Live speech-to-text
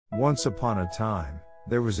Once upon a time,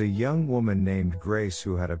 there was a young woman named Grace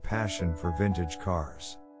who had a passion for vintage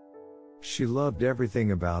cars. She loved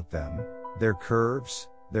everything about them, their curves,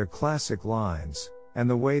 their classic lines, and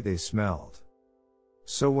the way they smelled.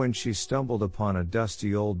 So when she stumbled upon a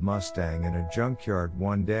dusty old Mustang in a junkyard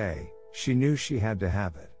one day, she knew she had to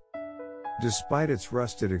have it. Despite its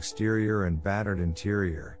rusted exterior and battered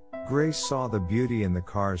interior, Grace saw the beauty in the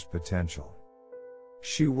car's potential.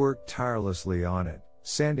 She worked tirelessly on it,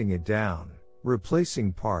 sanding it down,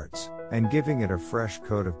 replacing parts, and giving it a fresh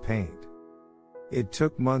coat of paint. It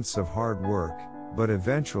took months of hard work, but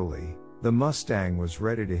eventually, the Mustang was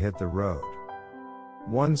ready to hit the road.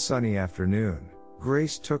 One sunny afternoon,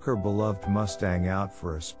 Grace took her beloved Mustang out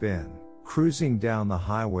for a spin, cruising down the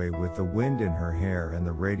highway with the wind in her hair and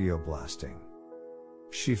the radio blasting.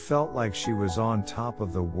 She felt like she was on top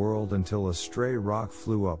of the world until a stray rock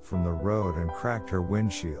flew up from the road and cracked her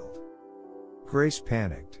windshield. Grace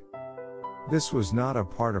panicked. This was not a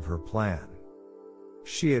part of her plan.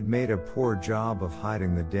 She had made a poor job of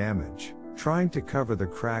hiding the damage, trying to cover the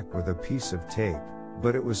crack with a piece of tape,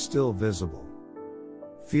 but it was still visible.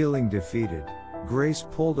 Feeling defeated, Grace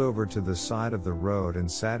pulled over to the side of the road and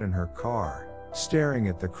sat in her car, staring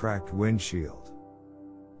at the cracked windshield.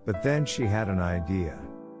 But then she had an idea.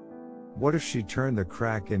 What if she turned the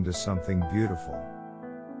crack into something beautiful?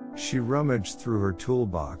 She rummaged through her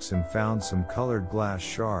toolbox and found some colored glass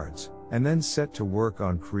shards, and then set to work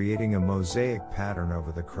on creating a mosaic pattern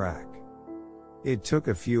over the crack. It took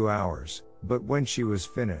a few hours, but when she was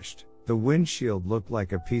finished, the windshield looked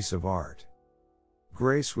like a piece of art.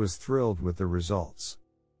 Grace was thrilled with the results.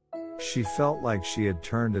 She felt like she had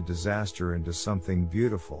turned a disaster into something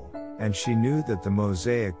beautiful, and she knew that the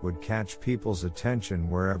mosaic would catch people's attention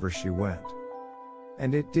wherever she went.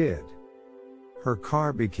 And it did. Her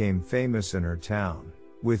car became famous in her town,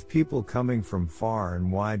 with people coming from far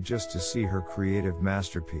and wide just to see her creative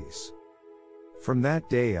masterpiece. From that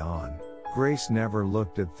day on, Grace never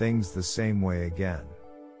looked at things the same way again.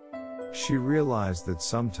 She realized that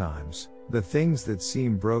sometimes, the things that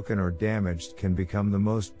seem broken or damaged can become the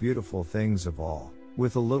most beautiful things of all,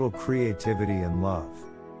 with a little creativity and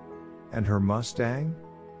love. And her Mustang?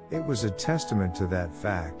 It was a testament to that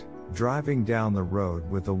fact, driving down the road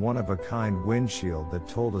with a one-of-a-kind windshield that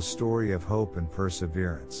told a story of hope and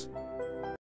perseverance.